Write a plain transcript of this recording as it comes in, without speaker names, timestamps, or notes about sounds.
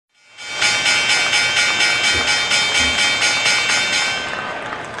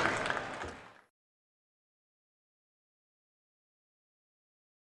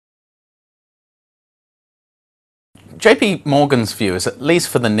JP Morgan's view is, at least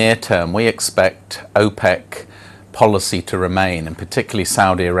for the near term, we expect OPEC policy to remain, and particularly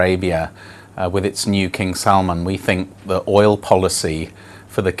Saudi Arabia with its new King Salman. We think the oil policy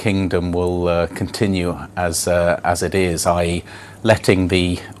for the kingdom will continue as it is, i.e. letting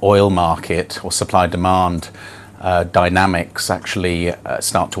the oil market or supply-demand dynamics actually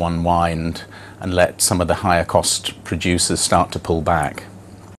start to unwind and let some of the higher cost producers start to pull back.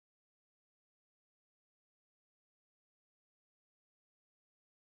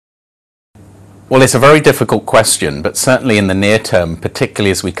 Well, it's a very difficult question, but certainly in the near term, particularly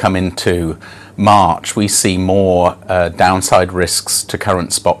as we come into March, we see more downside risks to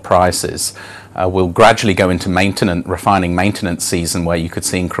current spot prices. We'll gradually go into refining maintenance season, where you could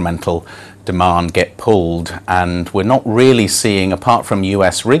see incremental demand get pulled, and we're not really seeing, apart from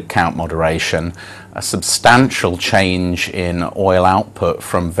US rig count moderation, a substantial change in oil output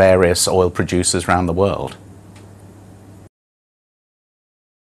from various oil producers around the world.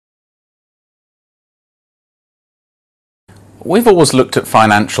 We've always looked at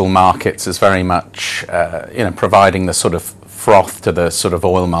financial markets as very much, providing the sort of froth to the sort of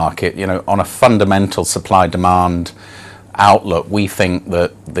oil market. On a fundamental supply-demand outlook, we think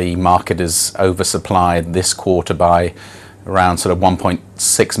that the market is oversupplied this quarter by around sort of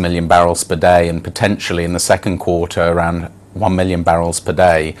 1.6 million barrels per day, and potentially in the second quarter around 1 million barrels per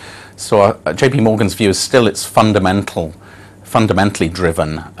day. So JP Morgan's view is still it's fundamentally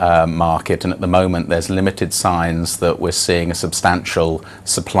driven market, and at the moment there's limited signs that we're seeing a substantial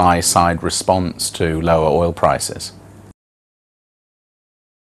supply side response to lower oil prices.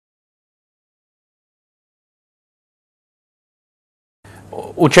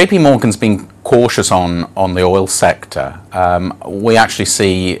 Well, JP Morgan's been cautious on the oil sector. We actually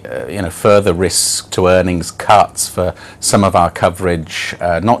see further risk to earnings cuts for some of our coverage,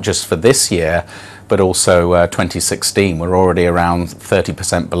 not just for this year, but also 2016. We're already around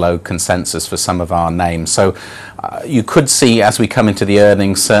 30% below consensus for some of our names. So you could see, as we come into the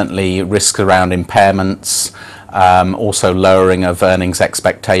earnings, certainly risks around impairments, also lowering of earnings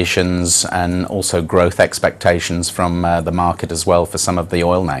expectations, and also growth expectations from the market as well for some of the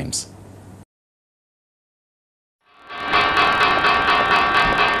oil names.